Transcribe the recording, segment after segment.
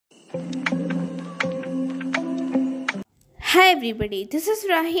Hi everybody, this is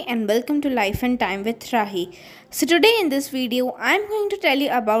Rahi and welcome to Life and Time with Rahi. So today in this video, I am going to tell you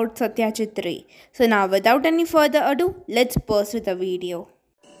about Satyajit Ray. So now without any further ado, let's burst with the video.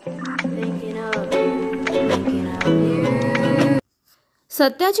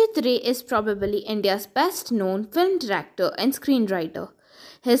 Satyajit Ray is probably India's best known film director and screenwriter.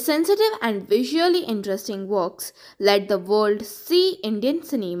 His sensitive and visually interesting works let the world see Indian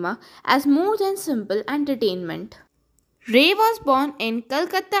cinema as more than simple entertainment. Ray was born in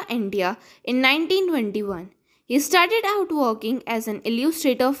Calcutta, India in 1921. He started out working as an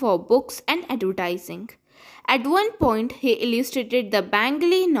illustrator for books and advertising. At one point, he illustrated the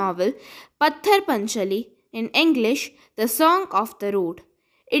Bengali novel Patthar Panchali, in English, The Song of the Road.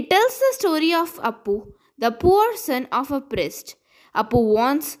 It tells the story of Appu, the poor son of a priest. Appu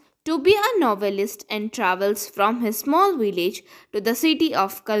wants to be a novelist and travels from his small village to the city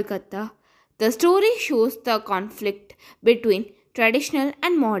of Calcutta. The story shows the conflict between traditional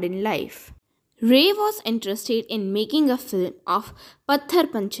and modern life. Ray was interested in making a film of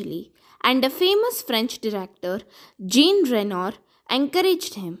Patthar Panchali, and the famous French director Jean Renoir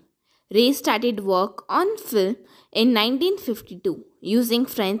encouraged him. Ray started work on film in 1952 using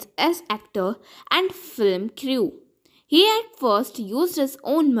friends as actor and film crew. He at first used his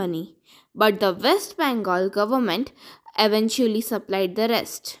own money, but the West Bengal government eventually supplied the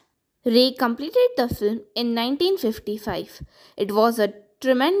rest. Ray completed the film in 1955. It was a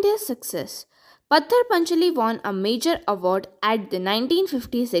tremendous success. Patthar Panchali won a major award at the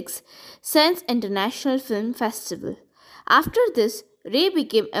 1956 Cannes International Film Festival. After this, Ray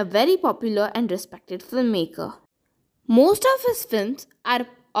became a very popular and respected filmmaker. Most of his films are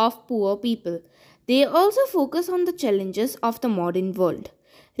of poor people. They also focus on the challenges of the modern world.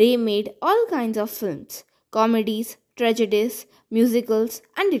 Ray made all kinds of films: comedies, tragedies, musicals,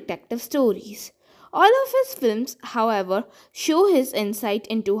 and detective stories. All of his films, however, show his insight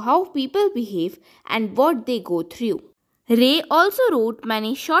into how people behave and what they go through. Ray also wrote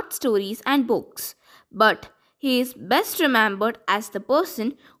many short stories and books, but he is best remembered as the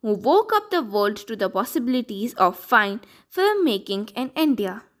person who woke up the world to the possibilities of fine filmmaking in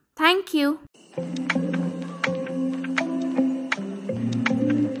India. Thank you.